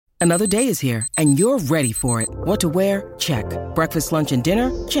Another day is here, and you're ready for it. What to wear? Check. Breakfast, lunch, and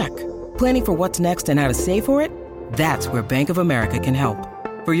dinner? Check. Planning for what's next and how to save for it? That's where Bank of America can help.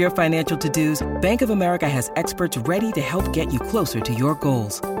 For your financial to-dos, Bank of America has experts ready to help get you closer to your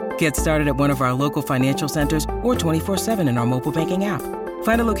goals. Get started at one of our local financial centers or 24/7 in our mobile banking app.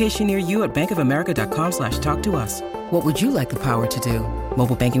 Find a location near you at bankofamerica.com/talktous. What would you like the power to do?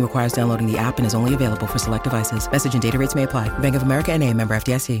 Mobile banking requires downloading the app and is only available for select devices. Message and data rates may apply. Bank of America NA, member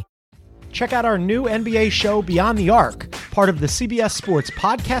FDIC. Check out our new NBA show, Beyond the Arc, part of the CBS Sports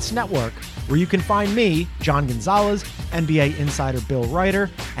Podcast Network, where you can find me, John Gonzalez, NBA insider Bill Ryder,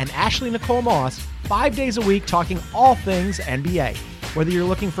 and Ashley Nicole Moss 5 days a week talking all things NBA. Whether you're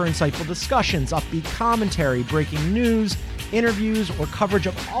looking for insightful discussions, upbeat commentary, breaking news, interviews, or coverage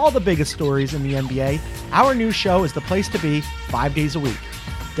of all the biggest stories in the NBA, our new show is the place to be 5 days a week.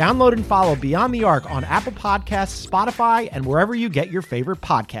 Download and follow Beyond the Arc on Apple Podcasts, Spotify, and wherever you get your favorite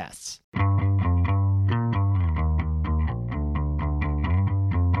podcasts.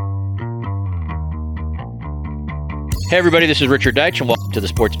 Hey everybody, this is Richard Deitch and welcome to the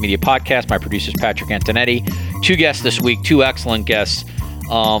Sports Media Podcast. My producer is Patrick Antonetti. Two guests this week, two excellent guests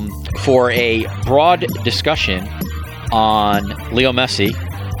for a broad discussion on Leo Messi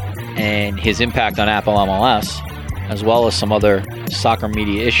and his impact on Apple MLS, as well as some other soccer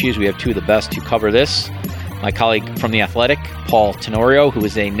media issues. We have two of the best to cover this. My colleague from The Athletic, Paul Tenorio, who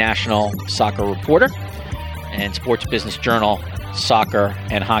is a national soccer reporter, and Sports Business Journal soccer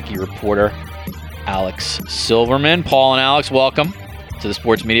and hockey reporter, Alex Silverman. Paul and Alex, welcome to the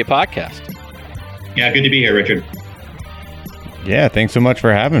Sports Media Podcast. Yeah, good to be here, Richard. Yeah, thanks so much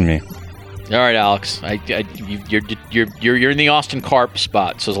for having me. All right, Alex, you're in the Austin Carp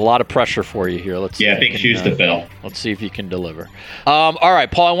spot, so there's a lot of pressure for you here. Big shoes to fill. Let's see if you can deliver. All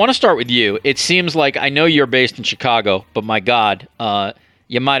right, Paul, I want to start with you. It seems like I know you're based in Chicago, but my God,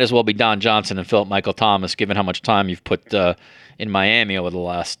 you might as well be Don Johnson and Philip Michael Thomas, given how much time you've put in Miami over the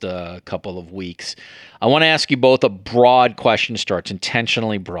last couple of weeks. I want to ask you both a broad question. Starts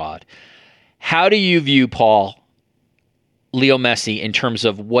intentionally broad. How do you view, Paul, Leo Messi in terms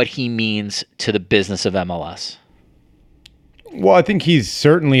of what he means to the business of MLS? Well, I think he's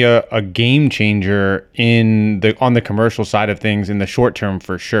certainly a game changer on the commercial side of things in the short term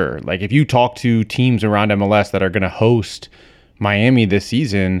for sure. Like if you talk to teams around MLS that are going to host Miami this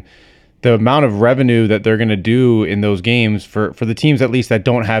season, the amount of revenue that they're going to do in those games for the teams at least that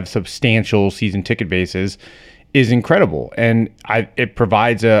don't have substantial season ticket bases is incredible. And it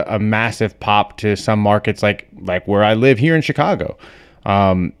provides a massive pop to some markets like where I live here in Chicago.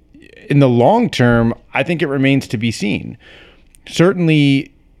 In the long term, I think it remains to be seen. Certainly,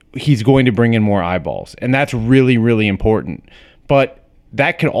 he's going to bring in more eyeballs, and that's really, really important. But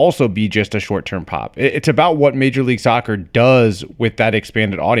that could also be just a short-term pop. It's about what Major League Soccer does with that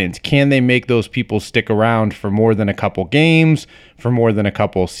expanded audience. Can they make those people stick around for more than a couple games, for more than a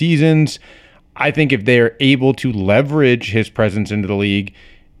couple seasons? I think if they're able to leverage his presence into the league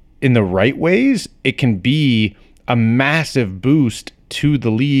in the right ways, it can be a massive boost to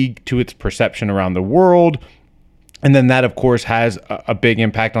the league, to its perception around the world. And then that, of course, has a big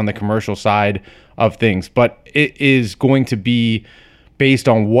impact on the commercial side of things. But it is going to be based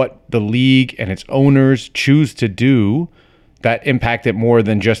on what the league and its owners choose to do that impact it more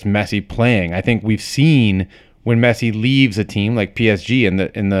than just Messi playing. I think we've seen when Messi leaves a team like PSG,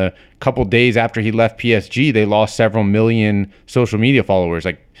 in the couple days after he left PSG, they lost several million social media followers.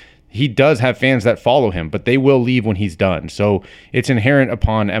 Like, he does have fans that follow him, but they will leave when he's done. So it's inherent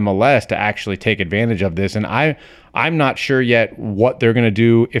upon MLS to actually take advantage of this. And I'm not sure yet what they're going to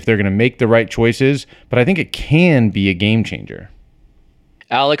do, if they're going to make the right choices, but I think it can be a game changer.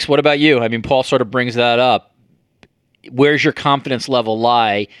 Alex, what about you? I mean, Paul sort of brings that up. Where's your confidence level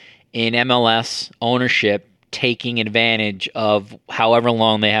lie in MLS ownership taking advantage of however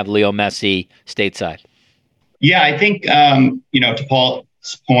long they have Leo Messi stateside? Yeah, I think, to Paul's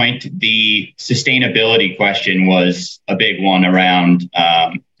point, the sustainability question was a big one around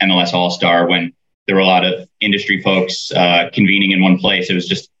MLS All-Star when there were a lot of industry folks convening in one place. It was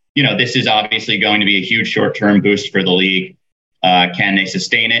just, this is obviously going to be a huge short-term boost for the league. Can they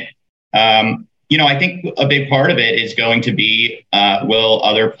sustain it? I think a big part of it is going to be, will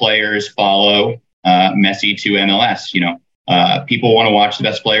other players follow Messi to MLS? People want to watch the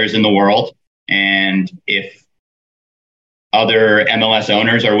best players in the world. And if other MLS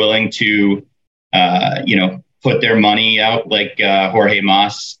owners are willing to, put their money out like Jorge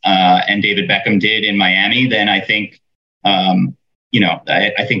Mas and David Beckham did in Miami, then I think, I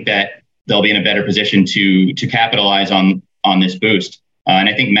think that they'll be in a better position to capitalize on this boost. And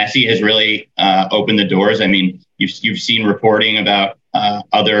I think Messi has really opened the doors. I mean, you've seen reporting about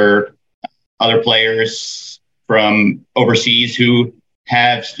other players from overseas who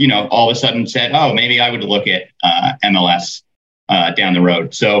have, all of a sudden said, oh, maybe I would look at MLS down the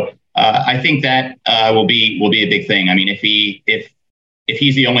road. So I think that will be a big thing. I mean, if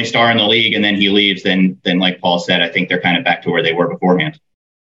he's the only star in the league and then he leaves, then like Paul said, I think they're kind of back to where they were beforehand.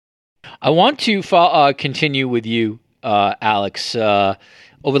 I want to continue with you, Alex.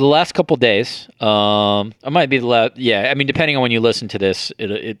 Over the last couple of days, it might be the last. Yeah, I mean, depending on when you listen to this,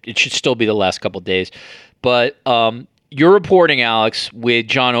 it should still be the last couple of days. But you're reporting, Alex, with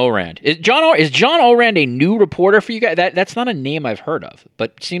John Orand. Is John Orand a new reporter for you guys? That's not a name I've heard of,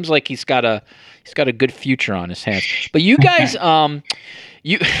 but it seems like he's got a good future on his hands. But you guys,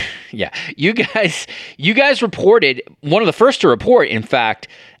 you guys reported, one of the first to report, in fact,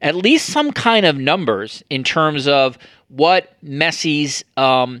 at least some kind of numbers in terms of what Messi's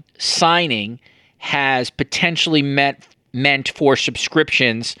signing has potentially meant for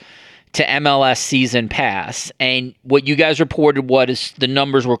subscriptions to MLS Season Pass. And what you guys reported was the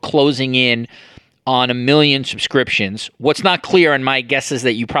numbers were closing in on 1 million subscriptions. What's not clear, and my guess is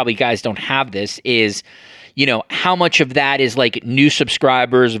that you probably guys don't have this, is how much of that is like new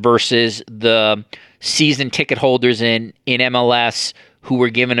subscribers versus the season ticket holders in MLS who were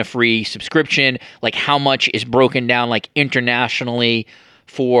given a free subscription. Like, how much is broken down like internationally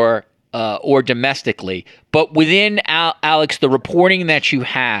for or domestically. But within, Alex, the reporting that you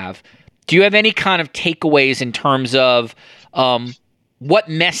have, do you have any kind of takeaways in terms of what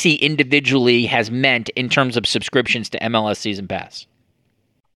Messi individually has meant in terms of subscriptions to MLS Season Pass?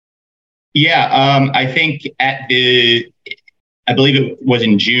 Yeah, I think I believe it was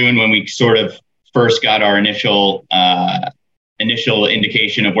in June when we sort of first got our initial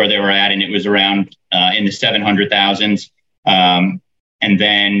indication of where they were at, and it was around in the 700,000s. And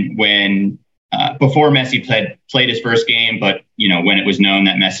then when before Messi played his first game, but when it was known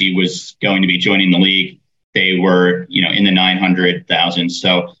that Messi was going to be joining the league, they were in the 900,000.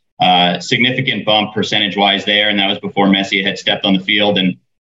 So significant bump percentage-wise there, and that was before Messi had stepped on the field. And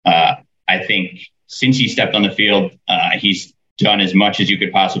I think since he stepped on the field, he's done as much as you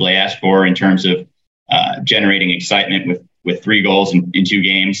could possibly ask for in terms of generating excitement with 3 goals in 2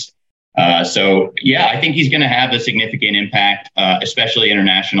 games. So yeah, I think he's going to have a significant impact, especially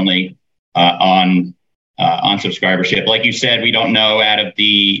internationally, on subscribership. Like you said, we don't know out of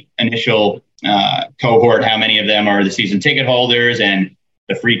the initial cohort how many of them are the season ticket holders and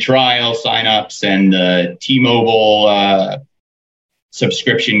the free trial signups and the T-Mobile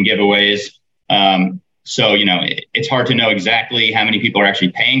subscription giveaways. So it's hard to know exactly how many people are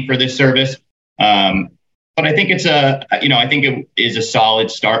actually paying for this service. But I think I think it is a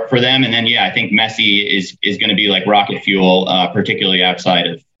solid start for them. And then, yeah, I think Messi is going to be like rocket fuel, particularly outside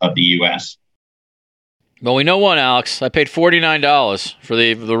of the U.S. Well, we know one, Alex. I paid $49 for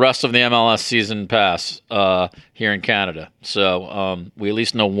the rest of the MLS Season Pass here in Canada. So we at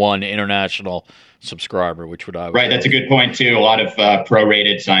least know one international subscriber, which would right. That's a good point too. A lot of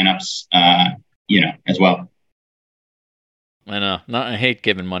prorated signups, as well. I hate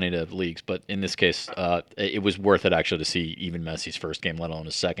giving money to leagues, but in this case, it was worth it actually to see even Messi's first game, let alone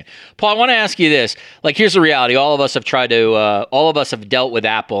his second. Paul, I want to ask you this. Like, here's the reality. All of us have dealt with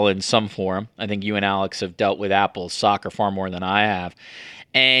Apple in some form. I think you and Alex have dealt with Apple soccer far more than I have.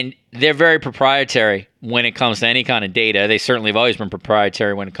 And they're very proprietary when it comes to any kind of data. They certainly have always been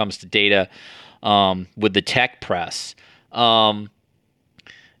proprietary when it comes to data with the tech press.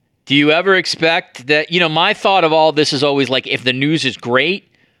 Do you ever expect that, my thought of all this is always like, if the news is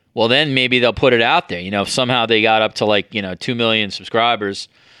great, well, then maybe they'll put it out there. If somehow they got up to 2 million subscribers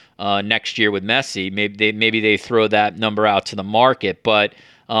next year with Messi, maybe they throw that number out to the market. But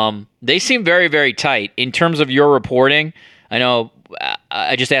they seem very, very tight. In terms of your reporting, I know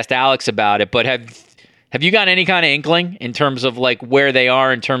I just asked Alex about it, but have you got any kind of inkling in terms of like where they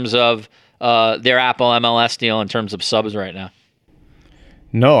are in terms of their Apple MLS deal in terms of subs right now?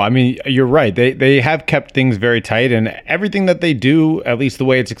 No, I mean, you're right. They have kept things very tight, and everything that they do, at least the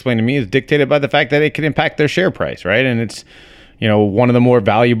way it's explained to me, is dictated by the fact that it can impact their share price, right? And it's, one of the more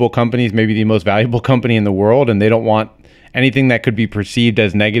valuable companies, maybe the most valuable company in the world, and they don't want anything that could be perceived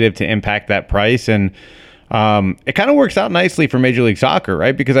as negative to impact that price. And it kind of works out nicely for Major League Soccer,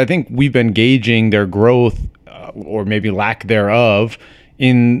 right? Because I think we've been gauging their growth or maybe lack thereof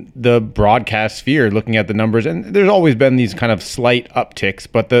in the broadcast sphere, looking at the numbers, and there's always been these kind of slight upticks,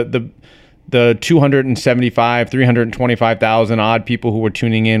 but the 275, 325,000 odd people who were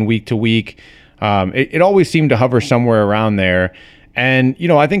tuning in week to week, it always seemed to hover somewhere around there. And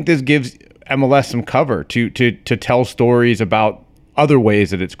I think this gives MLS some cover to tell stories about other ways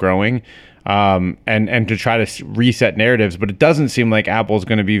that it's growing. and to try to reset narratives. But it doesn't seem like Apple's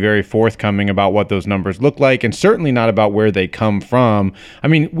going to be very forthcoming about what those numbers look like, and certainly not about where they come from. I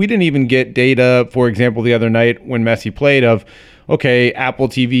mean, we didn't even get data, for example, the other night when Messi played of, okay, Apple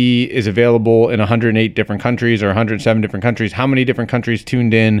TV is available in 108 different countries or 107 different countries. How many different countries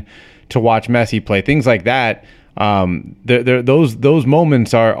tuned in to watch Messi play? Things like that. Those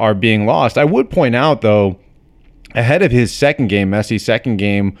moments are being lost. I would point out, though, ahead of his second game, Messi's second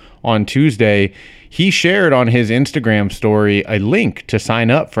game on Tuesday, he shared on his Instagram story a link to sign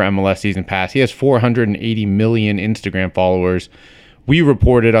up for MLS Season Pass. He has 480 million Instagram followers. We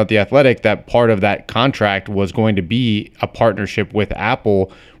reported on The Athletic that part of that contract was going to be a partnership with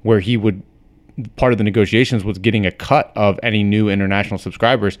Apple, where part of the negotiations was getting a cut of any new international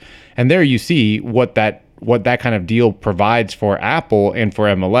subscribers. And there you see what that kind of deal provides for Apple and for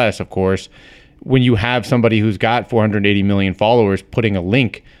MLS, of course, when you have somebody who's got 480 million followers putting a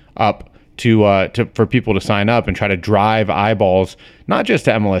link up for people to sign up and try to drive eyeballs, not just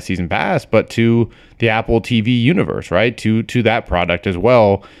to MLS Season Pass, but to the Apple TV universe, right? To that product as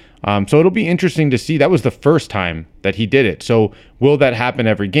well. So it'll be interesting to see. That was the first time that he did it. So will that happen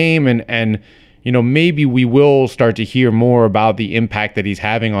every game? And maybe we will start to hear more about the impact that he's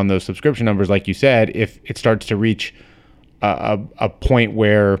having on those subscription numbers, like you said, if it starts to reach a point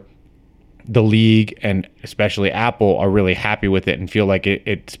where the league and especially Apple are really happy with it and feel like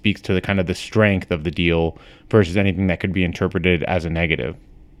it speaks to the kind of the strength of the deal versus anything that could be interpreted as a negative.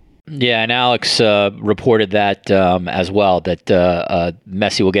 Yeah, and Alex reported that as well, that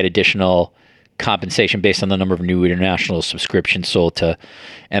Messi will get additional compensation based on the number of new international subscriptions sold to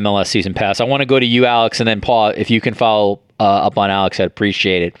MLS Season Pass. I want to go to you, Alex, and then Paul, if you can follow up on Alex, I'd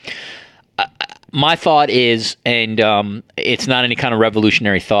appreciate it. My thought is, and it's not any kind of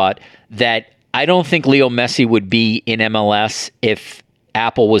revolutionary thought, that I don't think Leo Messi would be in MLS if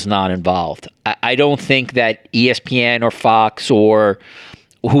Apple was not involved. I don't think that ESPN or Fox or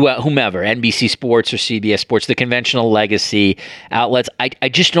whomever, NBC Sports or CBS Sports, the conventional legacy outlets, I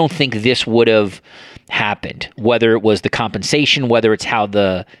just don't think this would have happened, whether it was the compensation, whether it's how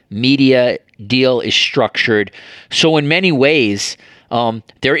the media deal is structured. So in many ways,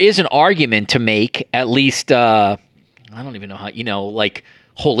 there is an argument to make, at least, I don't even know how, like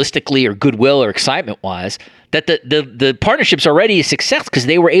holistically or goodwill or excitement wise, that the partnership's already a success because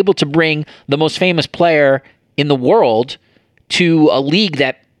they were able to bring the most famous player in the world to a league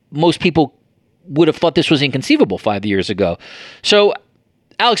that most people would have thought this was inconceivable 5 years ago. So,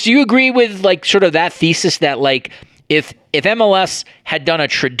 Alex, do you agree with like sort of that thesis that like if MLS had done a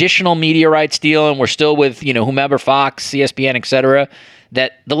traditional media rights deal and we're still with, whomever, Fox, ESPN, et cetera,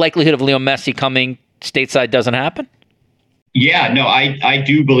 that the likelihood of Leo Messi coming stateside doesn't happen? Yeah, no, I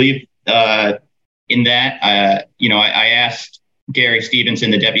do believe in that. I asked Gary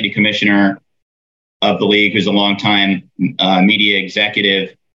Stevenson, the deputy commissioner of the league, who's a longtime media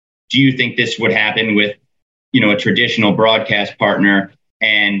executive, do you think this would happen with, a traditional broadcast partner?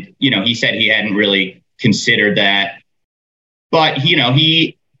 And, he said he hadn't really considered that. But, he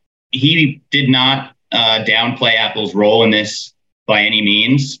did not downplay Apple's role in this by any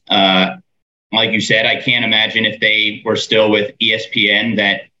means. Like you said, I can't imagine if they were still with ESPN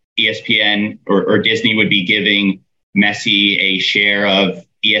that ESPN or Disney would be giving Messi a share of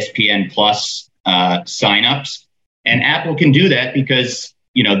ESPN Plus signups. And Apple can do that because,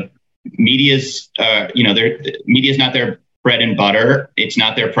 media's not their bread and butter. It's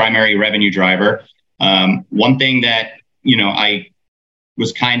not their primary revenue driver. One thing that, I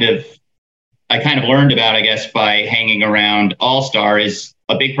kind of learned about, I guess, by hanging around All-Star is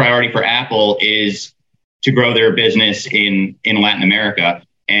a big priority for Apple is to grow their business in Latin America,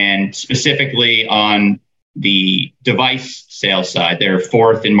 and specifically on the device sales side. They're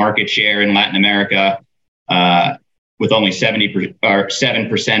fourth in market share in Latin America, with only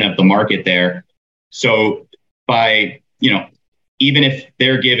 7% of the market there. So by, even if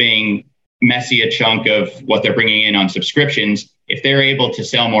they're giving Messi a chunk of what they're bringing in on subscriptions, if they're able to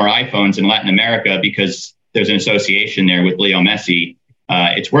sell more iPhones in Latin America because there's an association there with Leo Messi,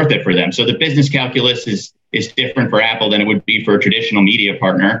 it's worth it for them. So the business calculus is different for Apple than it would be for a traditional media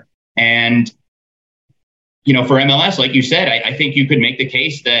partner. And, for MLS, like you said, I think you could make the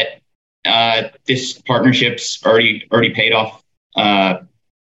case that this partnership's already paid off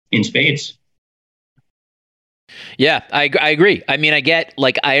in spades. Yeah, I agree. I mean,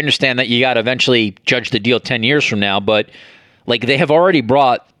 I understand that you got to eventually judge the deal 10 years from now, but like they have already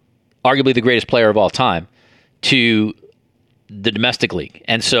brought arguably the greatest player of all time to the domestic league.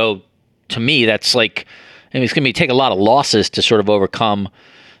 And so to me, that's like, it's going to take a lot of losses to sort of overcome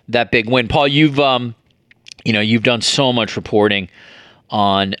that big win. Paul, you've done so much reporting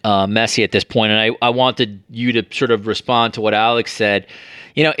on Messi at this point, and I wanted you to sort of respond to what Alex said.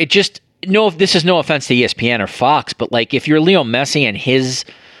 It just if this is no offense to ESPN or Fox, but like if you're Leo Messi and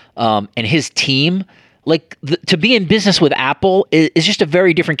his team, like to be in business with Apple is just a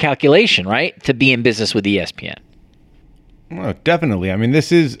very different calculation, right? To be in business with ESPN. Well, definitely. I mean,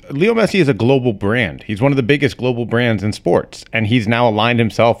 Leo Messi is a global brand. He's one of the biggest global brands in sports, and he's now aligned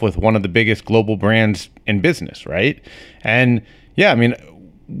himself with one of the biggest global brands in business, right? And yeah, I mean,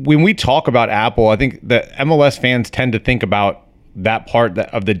 when we talk about Apple, I think that MLS fans tend to think about that part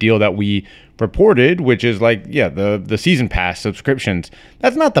of the deal that we reported, which is like, yeah, the season pass subscriptions.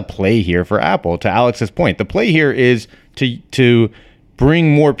 That's not the play here for Apple. To Alex's point, the play here is to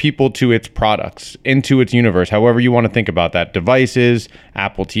bring more people to its products, into its universe, however you want to think about that. Devices,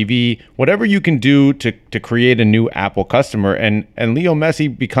 Apple TV, whatever you can do to create a new Apple customer. And Leo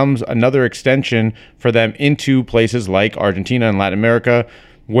Messi becomes another extension for them into places like Argentina and Latin America,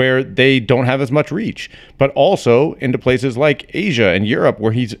 where they don't have as much reach, but also into places like Asia and Europe,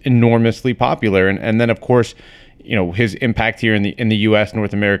 where he's enormously popular. And then, of course, his impact here in the U.S.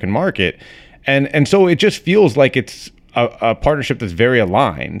 North American market. And so it just feels like it's a partnership that's very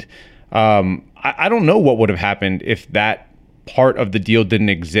aligned. I don't know what would have happened if that part of the deal didn't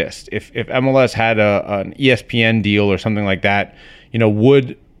exist. If MLS had an ESPN deal or something like that,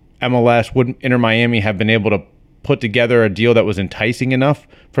 would Inter Miami have been able to put together a deal that was enticing enough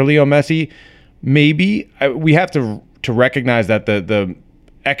for Leo Messi? Maybe. We have to recognize that the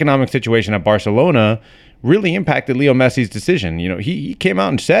economic situation at Barcelona really impacted Leo Messi's decision. He came out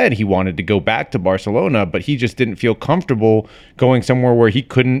and said he wanted to go back to Barcelona, but he just didn't feel comfortable going somewhere where he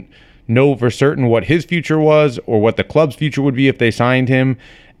couldn't know for certain what his future was or what the club's future would be if they signed him.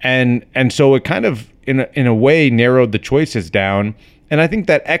 And so it kind of, in a way, narrowed the choices down. And I think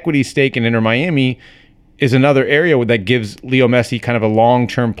that equity stake in Inter Miami is another area that gives Leo Messi kind of a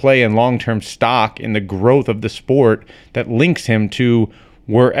long-term play and long-term stock in the growth of the sport that links him to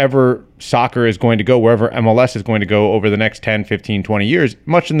wherever soccer is going to go, wherever MLS is going to go over the next 10, 15, 20 years,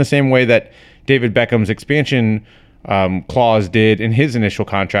 much in the same way that David Beckham's expansion clause did in his initial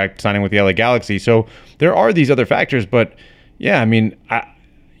contract signing with the LA Galaxy. So there are these other factors, but yeah, I mean, when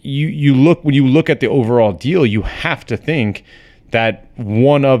you look at the overall deal, you have to think that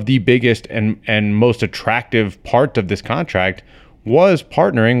one of the biggest and most attractive part of this contract was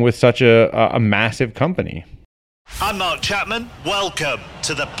partnering with such a massive company. I'm Mark Chapman. Welcome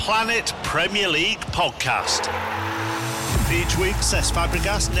to the Planet Premier League podcast. Each week, Cesc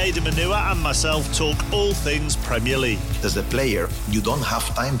Fabregas, Nader Manua and myself talk all things Premier League. As a player, you don't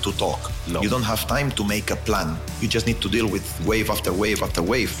have time to talk. No. You don't have time to make a plan. You just need to deal with wave after wave after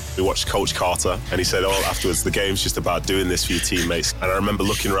wave. We watched Coach Carter and he said, afterwards, the game's just about doing this for your teammates. And I remember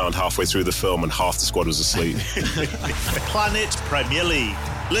looking around halfway through the film and half the squad was asleep. Planet Premier League.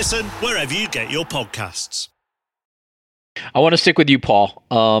 Listen wherever you get your podcasts. I want to stick with you, Paul.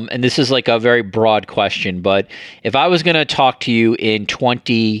 And this is like a very broad question, but if I was going to talk to you in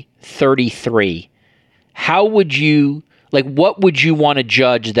 2033, what would you want to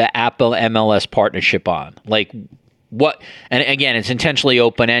judge the Apple MLS partnership on? Like what, and again, it's intentionally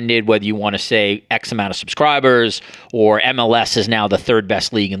open-ended, whether you want to say X amount of subscribers or MLS is now the third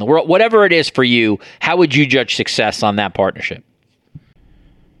best league in the world, whatever it is for you, how would you judge success on that partnership?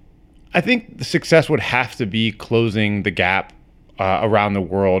 I think the success would have to be closing the gap around the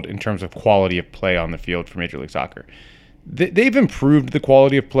world in terms of quality of play on the field for Major League Soccer. They've improved the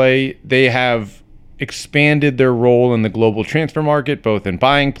quality of play. They have expanded their role in the global transfer market, both in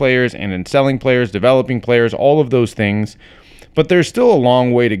buying players and in selling players, developing players, all of those things. But there's still a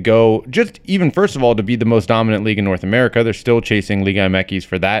long way to go. Just even, first of all, to be the most dominant league in North America. They're still chasing Liga MX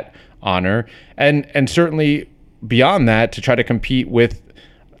for that honor. And certainly beyond that, to try to compete with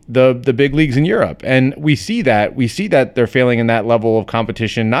the big leagues in Europe. And we see that they're failing in that level of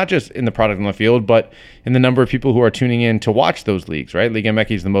competition, not just in the product on the field, but in the number of people who are tuning in to watch those leagues, right? Liga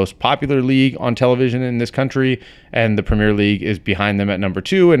MX is the most popular league on television in this country, and the Premier League is behind them at number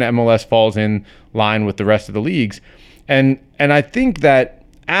 2, and MLS falls in line with the rest of the leagues. And I think that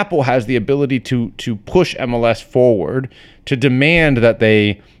Apple has the ability to push MLS forward, to demand that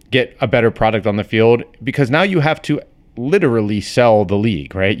they get a better product on the field, because now you have to literally sell the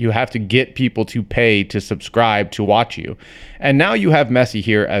league, right? You have to get people to pay to subscribe to watch you. And now you have Messi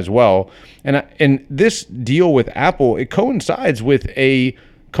here as well. And this deal with Apple, it coincides with a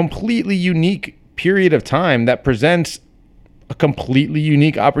completely unique period of time that presents a completely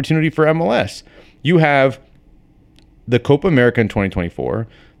unique opportunity for MLS. You have the Copa America in 2024,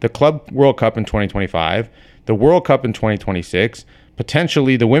 the Club World Cup in 2025, the World Cup in 2026,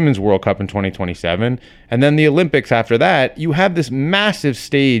 potentially the Women's World Cup in 2027, and then the Olympics after that. You have this massive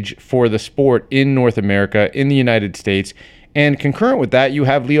stage for the sport in North America, in the United States, and concurrent with that, you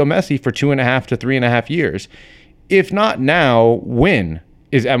have Leo Messi for 2.5 to 3.5 years. If not now, when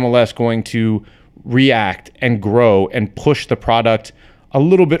is MLS going to react and grow and push the product a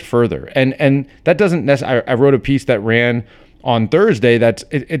little bit further? And that doesn't necessarily, I wrote a piece that ran on Thursday that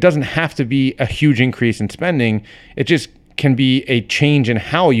it doesn't have to be a huge increase in spending. It just can be a change in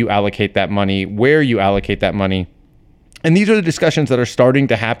how you allocate that money, where you allocate that money. And these are the discussions that are starting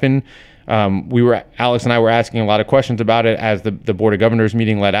to happen. Alex and I were asking a lot of questions about it as the Board of Governors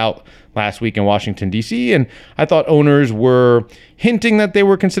meeting let out last week in Washington, D.C. And I thought owners were hinting that they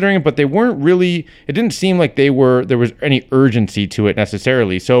were considering it, but they weren't really, it didn't seem like there was any urgency to it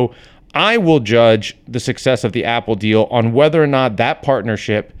necessarily. So I will judge the success of the Apple deal on whether or not that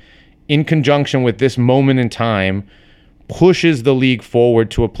partnership, in conjunction with this moment in time, pushes the league forward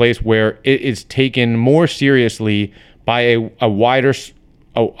to a place where it is taken more seriously by a wider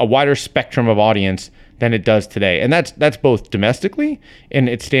spectrum of audience than it does today. And that's both domestically in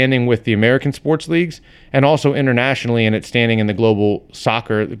its standing with the American sports leagues, and also internationally in its standing in the global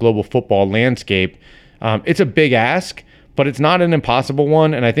soccer, the global football landscape. It's a big ask, but it's not an impossible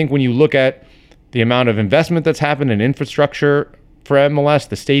one. And I think when you look at the amount of investment that's happened in infrastructure for MLS,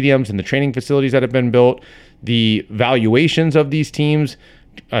 the stadiums and the training facilities that have been built, the valuations of these teams,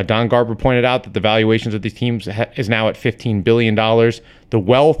 Don Garber pointed out that the valuations of these teams is now at $15 billion. The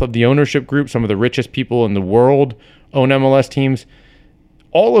wealth of the ownership group, some of the richest people in the world own MLS teams.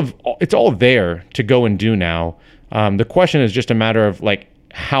 It's all there to go and do now. The question is just a matter of like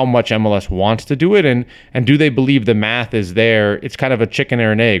how much MLS wants to do it, and do they believe the math is there? It's kind of a chicken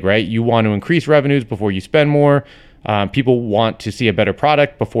or an egg, right? You want to increase revenues before you spend more. People want to see a better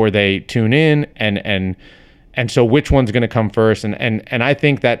product before they tune in, and so which one's going to come first? And I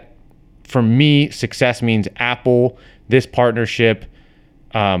think that for me, success means Apple, this partnership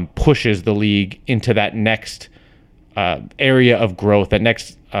pushes the league into that next area of growth, that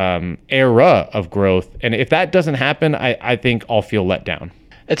next era of growth. And if that doesn't happen, I think I'll feel let down.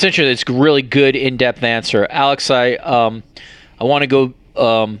 It's interesting. It's a really good in-depth answer. Alex, I want to go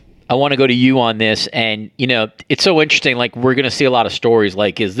to you on this. And, it's so interesting. Like, we're going to see a lot of stories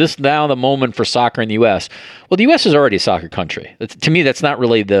like, is this now the moment for soccer in the U.S.? Well, the U.S. is already a soccer country. To me, that's not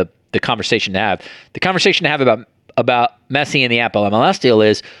really the conversation to have. The conversation to have about Messi and the Apple MLS deal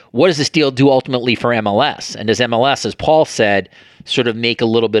is, what does this deal do ultimately for MLS? And does MLS, as Paul said, sort of make a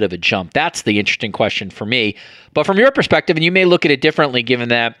little bit of a jump? That's the interesting question for me. But from your perspective, and you may look at it differently given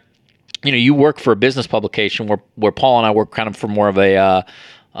that, you work for a business publication where Paul and I work kind of for more of a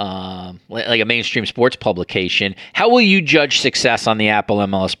like a mainstream sports publication. How will you judge success on the Apple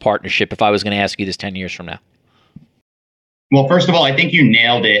MLS partnership if I was going to ask you this 10 years from now? Well, first of all, I think you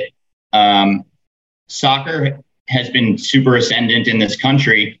nailed it. Soccer has been super ascendant in this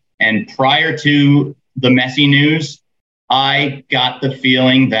country. And prior to the Messi news, I got the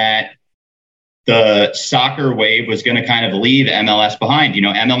feeling that the soccer wave was going to kind of leave MLS behind.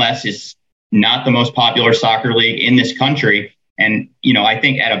 MLS is not the most popular soccer league in this country. And, I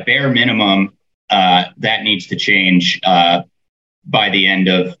think at a bare minimum, that needs to change by the end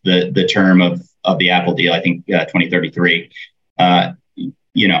of the term of the Apple deal, I think 2033.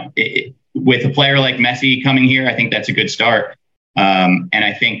 With a player like Messi coming here, I think that's a good start. And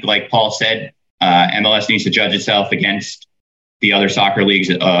I think, like Paul said, MLS needs to judge itself against the other soccer leagues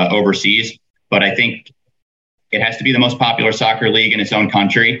overseas. But I think it has to be the most popular soccer league in its own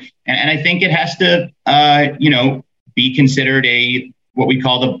country. And I think it has to, be considered what we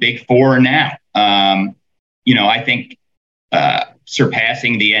call the Big Four now. I think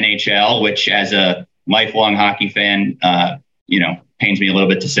surpassing the NHL, which as a lifelong hockey fan, pains me a little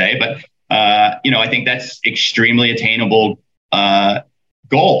bit to say, but I think that's extremely attainable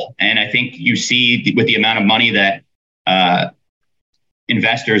goal. And I think you see with the amount of money that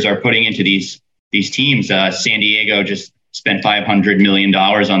investors are putting into these teams, San Diego just spent $500 million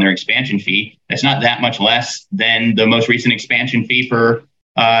on their expansion fee. That's not that much less than the most recent expansion fee for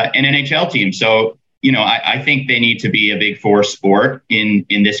an NHL team. So, I think they need to be a Big Four sport in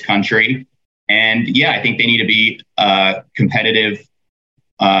this country. And I think they need to be competitive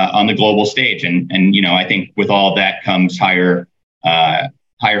on the global stage. And I think with all of that comes higher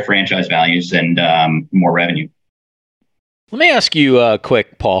franchise values and more revenue. Let me ask you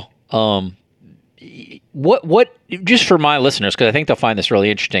quick, Paul. What just for my listeners, because I think they'll find this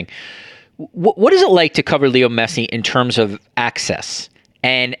really interesting. What is it like to cover Leo Messi in terms of access?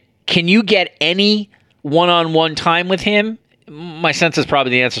 And can you get any one-on-one time with him? My sense is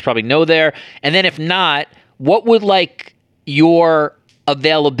probably the answer is probably no there. And then if not, what would your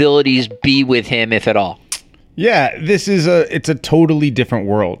availabilities be with him, if at all? Yeah, it's a totally different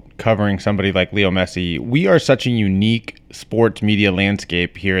world covering somebody like Leo Messi. We are such a unique sports media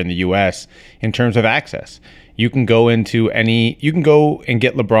landscape here in the US in terms of access. You can go and get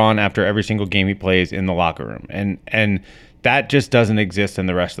LeBron after every single game he plays in the locker room. And that just doesn't exist in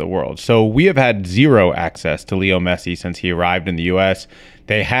the rest of the world. So we have had zero access to Leo Messi since he arrived in the US.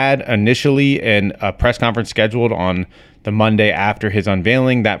 They had initially a press conference scheduled on the Monday after his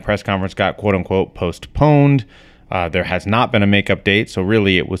unveiling. That press conference got quote unquote postponed. There has not been a makeup date, so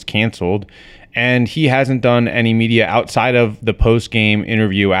really it was canceled. And he hasn't done any media outside of the post-game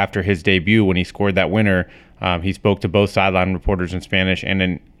interview after his debut when he scored that winner. He spoke to both sideline reporters in Spanish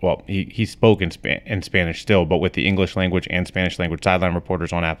he spoke in Spanish still, but with the English language and Spanish language sideline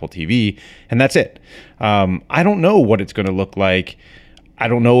reporters on Apple TV, and that's it. I don't know what it's going to look like. I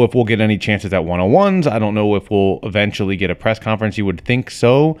don't know if we'll get any chances at one-on-ones. I don't know if we'll eventually get a press conference. You would think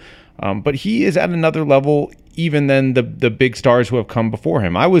so. But he is at another level even than the big stars who have come before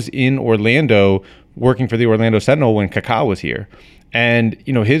him. I was in Orlando working for the Orlando Sentinel when Kaká was here. And,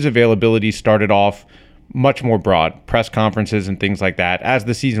 his availability started off much more broad, press conferences and things like that. As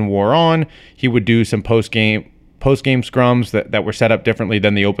the season wore on, he would do some post-game scrums that were set up differently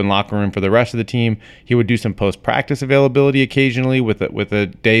than the open locker room for the rest of the team. He would do some post-practice availability occasionally with a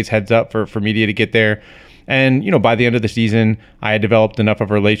day's heads up for media to get there. And, by the end of the season, I had developed enough of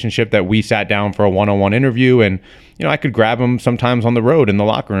a relationship that we sat down for a one-on-one interview, and, I could grab him sometimes on the road in the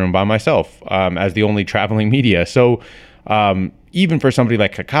locker room by myself as the only traveling media. So even for somebody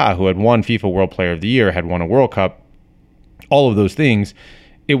like Kaká, who had won FIFA World Player of the Year, had won a World Cup, all of those things,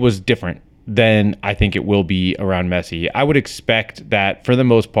 it was different than I think it will be around Messi. I would expect that for the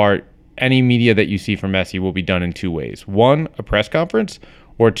most part, any media that you see from Messi will be done in two ways. One, a press conference,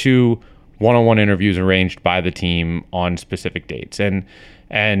 or two, one-on-one interviews arranged by the team on specific dates.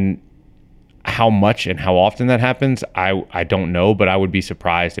 And how much and how often that happens, I don't know, but I would be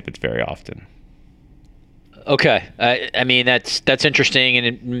surprised if it's very often. Okay. I mean, that's interesting, and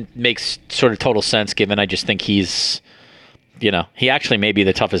it makes sort of total sense given I just think he's, he actually may be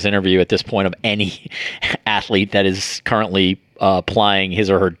the toughest interview at this point of any athlete that is currently plying his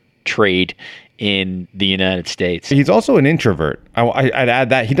or her trade in the United States. He's also an introvert. I'd add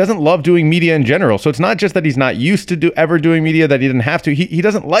that. He doesn't love doing media in general. So it's not just that he's not used to ever doing media, that he didn't have to. He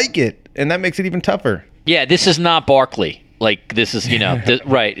doesn't like it, and that makes it even tougher. Yeah, this is not Barkley. Like, this is,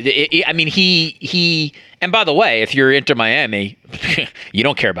 right. I mean, he, and by the way, if you're Inter Miami, you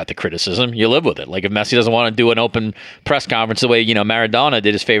don't care about the criticism. You live with it. Like, if Messi doesn't want to do an open press conference the way, Maradona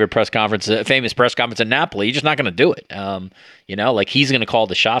did his famous press conference in Napoli, he's just not going to do it. Like, he's going to call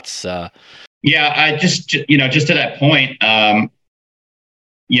the shots. Yeah, I just to that point, at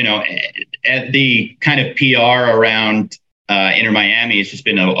the kind of PR around Inter Miami, it's just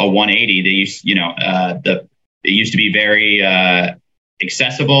been a 180. They used, it used to be very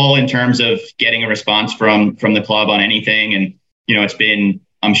accessible in terms of getting a response from the club on anything. And, it's been,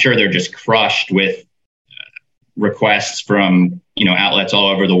 I'm sure they're just crushed with requests from, outlets all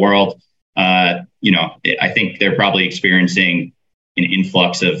over the world. I think they're probably experiencing an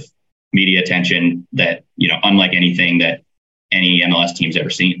influx of media attention that, unlike anything that any MLS team's ever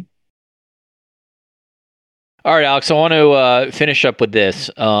seen. All right, Alex, I want to finish up with this.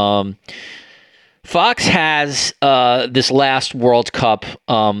 Fox has this last World Cup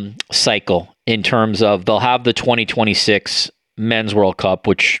cycle in terms of they'll have the 2026 Men's World Cup,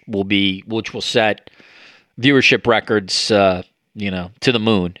 which will set viewership records, to the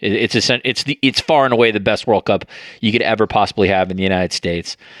moon. It's far and away the best World Cup you could ever possibly have in the United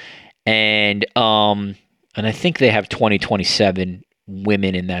States, and I think they have 2027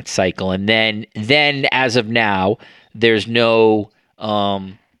 women in that cycle, and then as of now, there's no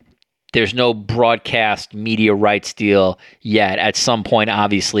broadcast media rights deal yet. At some point,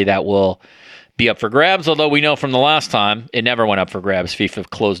 obviously, that will be up for grabs, although we know from the last time it never went up for grabs. FIFA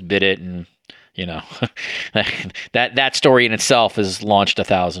closed bid it, and that story in itself has launched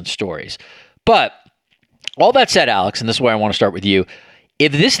 1,000 stories. But all that said, Alex, and this is where I want to start with you,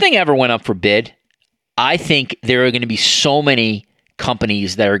 if this thing ever went up for bid, I think there are going to be so many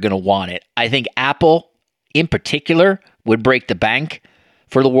companies that are going to want it. I think Apple, in particular, would break the bank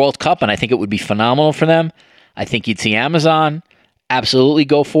for the World Cup, and I think it would be phenomenal for them. I think you'd see Amazon absolutely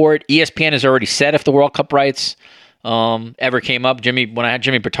go for it. ESPN has already said if the World Cup rights ever came up, when I had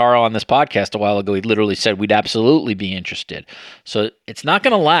Jimmy Pitaro on this podcast a while ago, he literally said we'd absolutely be interested. So it's not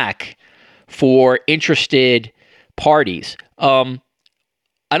going to lack for interested parties.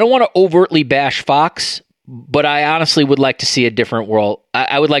 I don't want to overtly bash Fox, but I honestly would like to see a different world.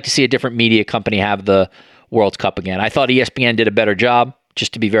 I would like to see a different media company have the World Cup again. I thought ESPN did a better job,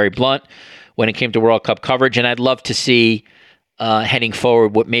 just to be very blunt, when it came to World Cup coverage, and I'd love to see heading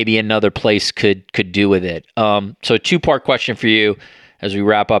forward what maybe another place could do with it. So a two-part question for you as we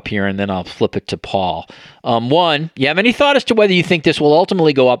wrap up here, and then I'll flip it to Paul. One, you have any thought as to whether you think this will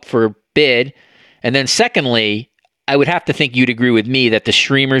ultimately go up for bid? And then secondly, I would have to think you'd agree with me that the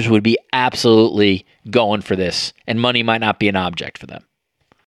streamers would be absolutely going for this, and money might not be an object for them.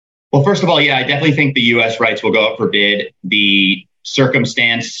 Well, first of all, yeah, I definitely think the U.S. rights will go up for bid. The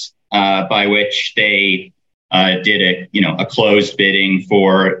circumstance by which they did a closed bidding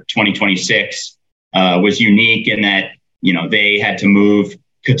for 2026 was unique in that, they had to move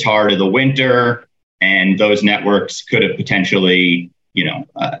Qatar to the winter, and those networks could have potentially,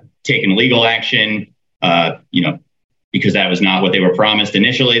 taken legal action, because that was not what they were promised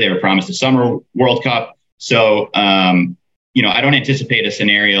initially. They were promised a summer World Cup. So, I don't anticipate a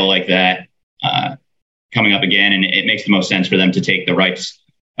scenario like that coming up again, and it makes the most sense for them to take the rights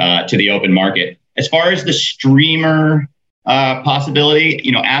to the open market. As far as the streamer possibility,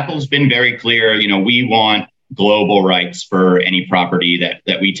 Apple's been very clear, we want global rights for any property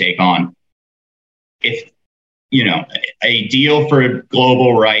that we take on. If, a deal for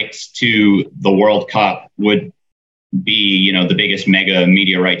global rights to the World Cup would be, the biggest mega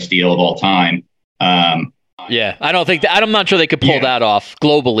media rights deal of all time. Yeah, I'm not sure they could pull that off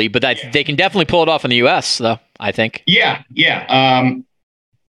globally, but they can definitely pull it off in the U.S., though, I think. Yeah.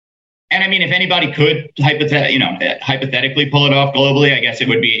 And I mean, if anybody could hypothetically pull it off globally, I guess it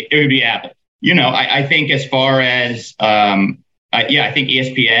would be Apple. I think as far as, I think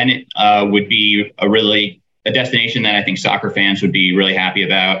ESPN would be a destination that I think soccer fans would be really happy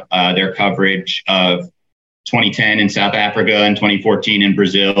about. Their coverage of 2010 in South Africa and 2014 in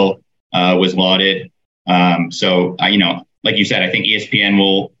Brazil was lauded. So, like you said, I think ESPN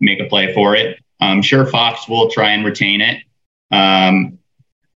will make a play for it. I'm sure Fox will try and retain it.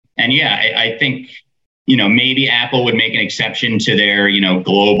 And yeah, I think, maybe Apple would make an exception to their,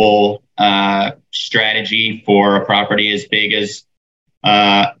 global strategy for a property as big as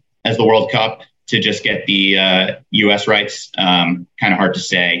the World Cup to just get the U.S. rights. Kind of hard to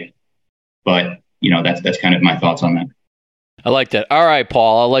say, but, that's kind of my thoughts on that. I like that. All right,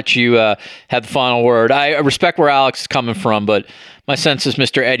 Paul, I'll let you have the final word. I respect where Alex is coming from, but my sense is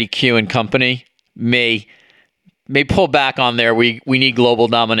Mr. Eddie Q and company may pull back on there. We need global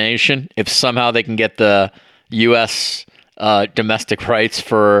domination. If somehow they can get the U.S. Domestic rights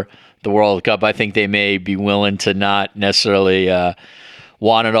for the World Cup, I think they may be willing to not necessarily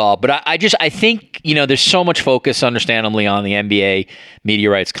want it all. But I think, there's so much focus, understandably, on the NBA media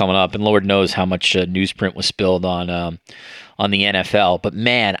rights coming up, and Lord knows how much newsprint was spilled on the NFL. But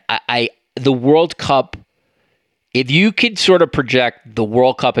man, the World Cup, if you could sort of project the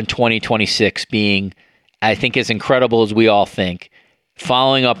World Cup in 2026 being, I think, as incredible as we all think,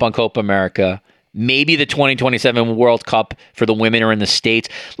 following up on Copa America, maybe the 2027 World Cup for the women are in the States.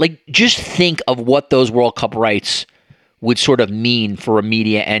 Like, just think of what those World Cup rights would sort of mean for a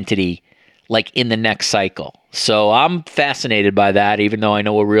media entity, like in the next cycle. So I'm fascinated by that, even though I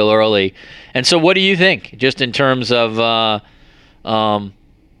know we're real early. And so what do you think, just in terms of, in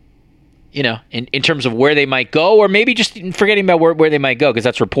terms of where they might go, or maybe just forgetting about where they might go, because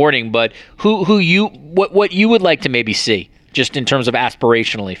that's reporting, but what you would like to maybe see, just in terms of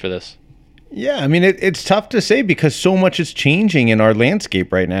aspirationally for this? Yeah, I mean, it's tough to say because so much is changing in our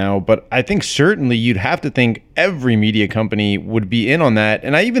landscape right now. But I think certainly you'd have to think every media company would be in on that.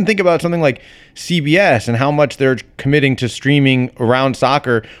 And I even think about something like CBS and how much they're committing to streaming around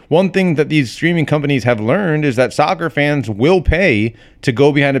soccer. One thing that these streaming companies have learned is that soccer fans will pay to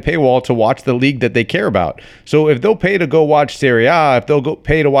go behind a paywall to watch the league that they care about. So if they'll pay to go watch Serie A, if they'll go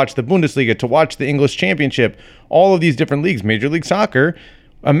pay to watch the Bundesliga, to watch the English Championship, all of these different leagues, Major League Soccer,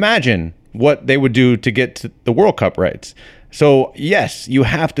 imagine what they would do to get to the World Cup rights. So yes, you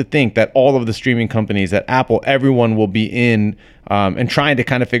have to think that all of the streaming companies, that Apple, everyone will be in and trying to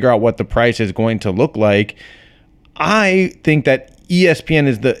kind of figure out what the price is going to look like. I think that ESPN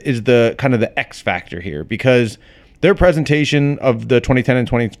is the kind of the X factor here, because their presentation of the 2010 and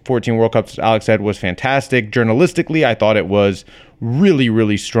 2014 World Cups, as Alex said, was fantastic. Journalistically, I thought it was really,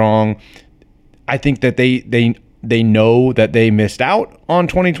 really strong. I think that they know that they missed out on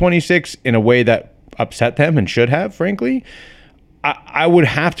 2026 in a way that upset them and should have, frankly. I would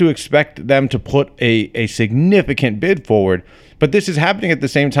have to expect them to put a significant bid forward. But this is happening at the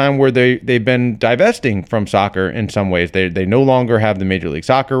same time where they've been divesting from soccer in some ways. They no longer have the Major League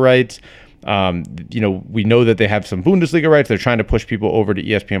Soccer rights. We know that they have some Bundesliga rights. They're trying to push people over to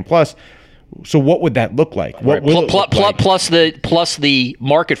ESPN+. So what would that look like? What will it look like? Plus the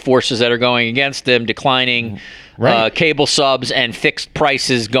market forces that are going against them, declining cable subs and fixed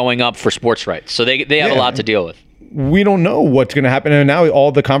prices going up for sports rights. So they have a lot to deal with. We don't know what's going to happen. And now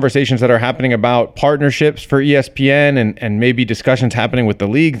all the conversations that are happening about partnerships for ESPN and maybe discussions happening with the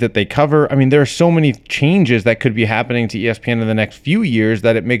league that they cover. I mean, there are so many changes that could be happening to ESPN in the next few years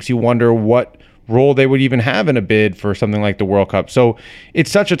that it makes you wonder what role they would even have in a bid for something like the World Cup. So it's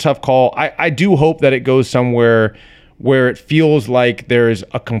such a tough call. I do hope that it goes somewhere where it feels like there's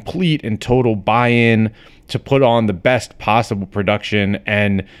a complete and total buy-in to put on the best possible production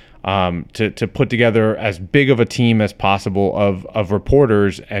and to put together as big of a team as possible of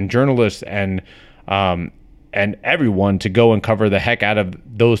reporters and journalists and everyone to go and cover the heck out of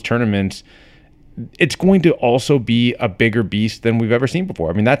those tournaments. It's going to also be a bigger beast than we've ever seen before.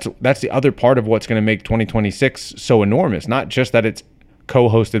 I mean, that's the other part of what's going to make 2026 so enormous. Not just that it's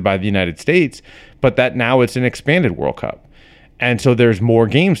co-hosted by the United States, but that now it's an expanded World Cup. And so there's more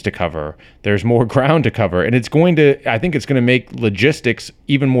games to cover. There's more ground to cover. And I think it's going to make logistics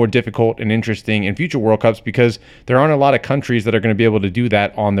even more difficult and interesting in future World Cups because there aren't a lot of countries that are going to be able to do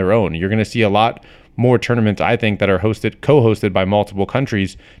that on their own. You're going to see a lot more tournaments, I think, that are co-hosted by multiple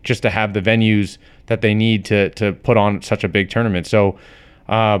countries just to have the venues that they need to put on such a big tournament. So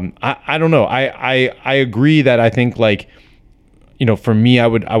I don't know. I agree that I think, like, you know, for me, I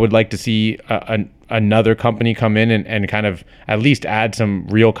would like to see another company come in and kind of at least add some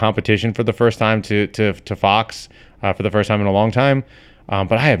real competition for the first time to Fox for the first time in a long time.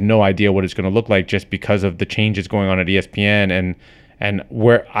 But I have no idea what it's going to look like just because of the changes going on at ESPN and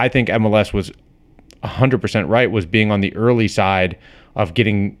where I think MLS was 100% right was being on the early side of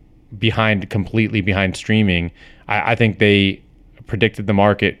getting completely behind streaming. I think they predicted the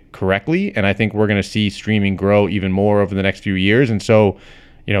market correctly, and I think we're going to see streaming grow even more over the next few years. And so,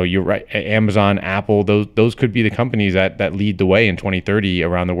 you know, you're right, Amazon, Apple, those could be the companies that lead the way in 2030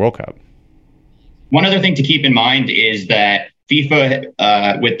 around the World Cup. One other thing to keep in mind is that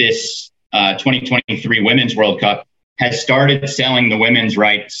FIFA, with this 2023 Women's World Cup, has started selling the women's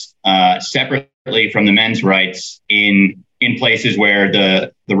rights separately from the men's rights in places where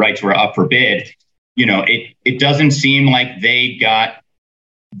the rights were up for bid. You know, it doesn't seem like they got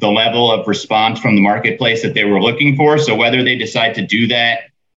the level of response from the marketplace that they were looking for. So whether they decide to do that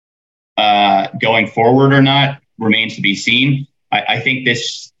going forward or not remains to be seen. I think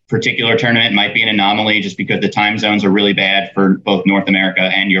this particular tournament might be an anomaly just because the time zones are really bad for both North America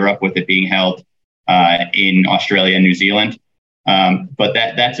and Europe, with it being held in Australia and New Zealand. But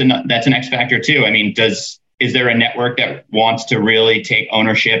that's an X factor too. I mean, is there a network that wants to really take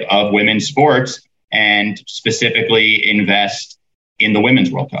ownership of women's sports and specifically invest in the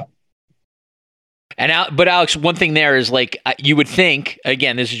Women's World Cup? But Alex, one thing there is, like, you would think,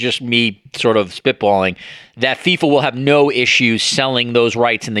 again, this is just me sort of spitballing, that FIFA will have no issues selling those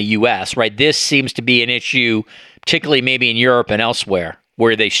rights in the U.S., right? This seems to be an issue, particularly maybe in Europe and elsewhere,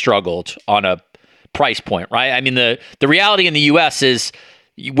 where they struggled on a price point, right? I mean, the reality in the U.S. is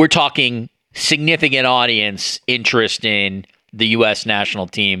we're talking significant audience interest in the U.S. national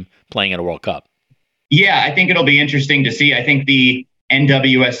team playing at a World Cup. Yeah, I think it'll be interesting to see. I think the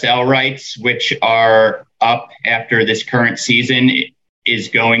NWSL rights, which are up after this current season, is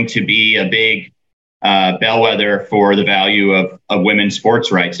going to be a big bellwether for the value of women's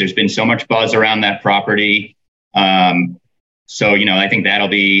sports rights. There's been so much buzz around that property. So, you know, I think that'll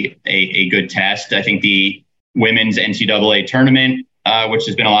be a good test. I think the women's NCAA tournament, which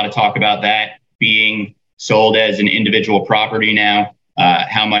there's been a lot of talk about that being sold as an individual property now,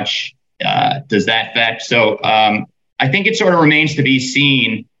 how much does that affect? So I think it sort of remains to be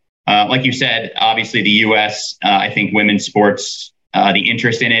seen. Like you said, obviously the U.S., I think women's sports, the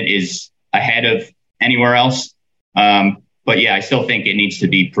interest in it is ahead of anywhere else. But yeah, I still think it needs to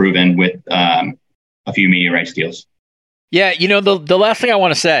be proven with a few media rights deals. Yeah, you know, the last thing I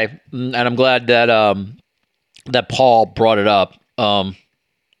want to say, and I'm glad that Paul brought it up.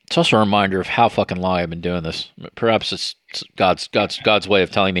 It's also a reminder of how fucking long I've been doing this. Perhaps it's God's way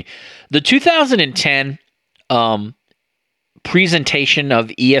of telling me. The 2010 presentation of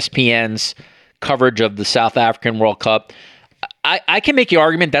ESPN's coverage of the South African World Cup, I can make the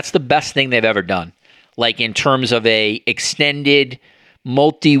argument that's the best thing they've ever done. Like, in terms of a extended,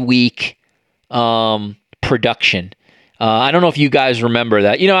 multi-week production. I don't know if you guys remember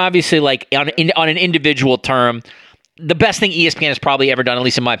that. You know, obviously, like on an individual term, the best thing ESPN has probably ever done, at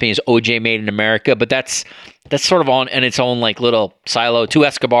least in my opinion, is OJ Made in America. But that's sort of on in its own like little silo. 2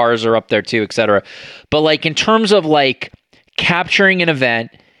 Escobars are up there too, etc. But like in terms of like capturing an event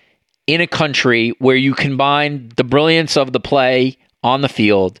in a country where you combine the brilliance of the play on the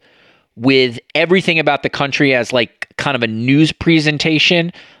field with everything about the country as like kind of a news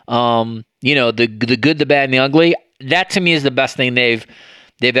presentation. The good, the bad, and the ugly. That to me is the best thing they've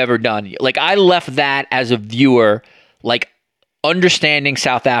ever done. Like I left that as a viewer, like understanding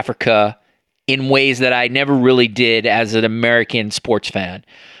South Africa in ways that I never really did as an American sports fan.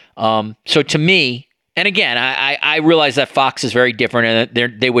 So to me, and again, I realize that Fox is very different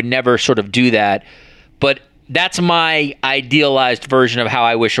and they would never sort of do that, but that's my idealized version of how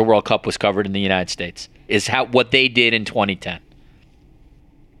I wish a World Cup was covered in the United States, is what they did in 2010.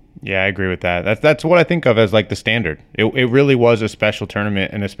 Yeah, I agree with that. That's what I think of as like the standard. It really was a special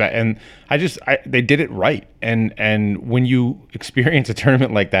tournament, and they did it right. And when you experience a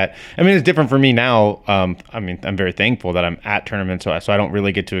tournament like that, I mean, it's different for me now. I'm very thankful that I'm at tournaments, so I don't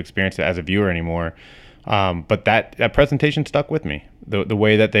really get to experience it as a viewer anymore. But that presentation stuck with me. The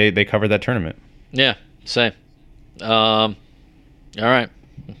way that they covered that tournament. Yeah, same. All right,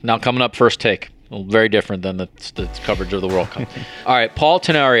 now coming up, First Take. Well, very different than the coverage of the World Cup. All right, Paul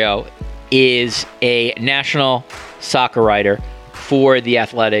Tenorio is a national soccer writer for The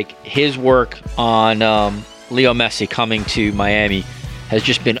Athletic. His work on Leo Messi coming to Miami has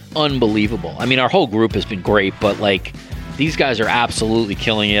just been unbelievable. I mean, our whole group has been great, but like these guys are absolutely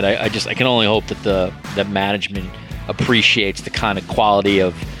killing it. I can only hope that the management appreciates the kind of quality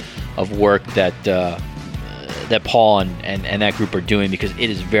of work that Paul and that group are doing, because it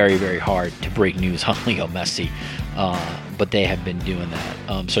is very, very hard to break news on Leo Messi, but they have been doing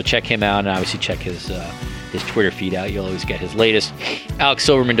that. So check him out, and obviously check his Twitter feed out. You'll always get his latest. Alex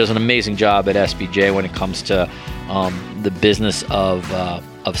Silverman does an amazing job at SBJ when it comes to the business of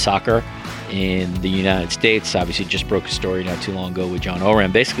soccer in the United States. Obviously just broke a story not too long ago with John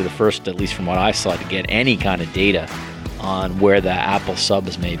Oram, basically the first, at least from what I saw, to get any kind of data on where the Apple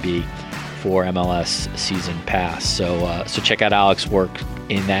subs may be for MLS Season Pass. So check out Alex's work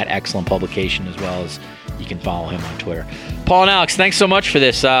in that excellent publication, as well as you can follow him on Twitter. Paul and Alex, thanks so much for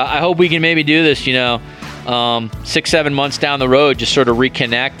this. I hope we can maybe do this, 6-7 months down the road, just sort of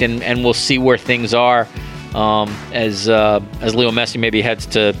reconnect, and we'll see where things are as Leo Messi maybe heads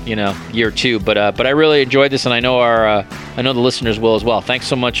to year 2. But I really enjoyed this, and I know the listeners will as well. Thanks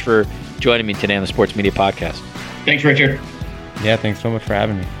so much for joining me today on the Sports Media Podcast. Thanks, Richard. Yeah, thanks so much for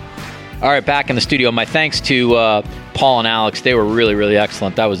having me. All right, back in the studio. My thanks to Paul and Alex. They were really, really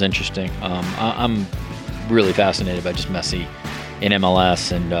excellent. That was interesting. I'm really fascinated by just Messi in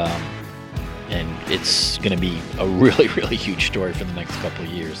MLS, and it's going to be a really, really huge story for the next couple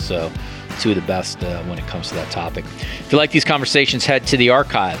of years. So two of the best when it comes to that topic. If you like these conversations, head to the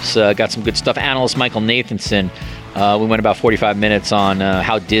archives. Got some good stuff. Analyst Michael Nathanson. We went about 45 minutes on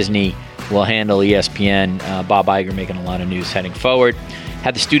how Disney will handle ESPN. Bob Iger making a lot of news heading forward.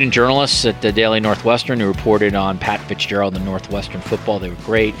 Had the student journalists at the Daily Northwestern who reported on Pat Fitzgerald and Northwestern football. They were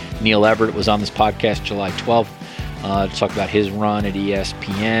great. Neil Everett was on this podcast July 12th to talk about his run at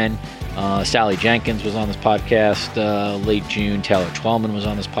ESPN. Sally Jenkins was on this podcast late June. Taylor Twellman was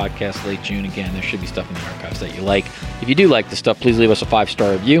on this podcast late June. Again, there should be stuff in the archives that you like. If you do like this stuff, please leave us a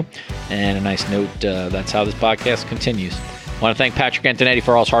 5-star review and a nice note. That's how this podcast continues. I want to thank Patrick Antonetti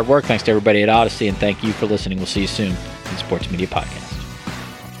for all his hard work. Thanks to everybody at Odyssey, and thank you for listening. We'll see you soon on the Sports Media Podcast.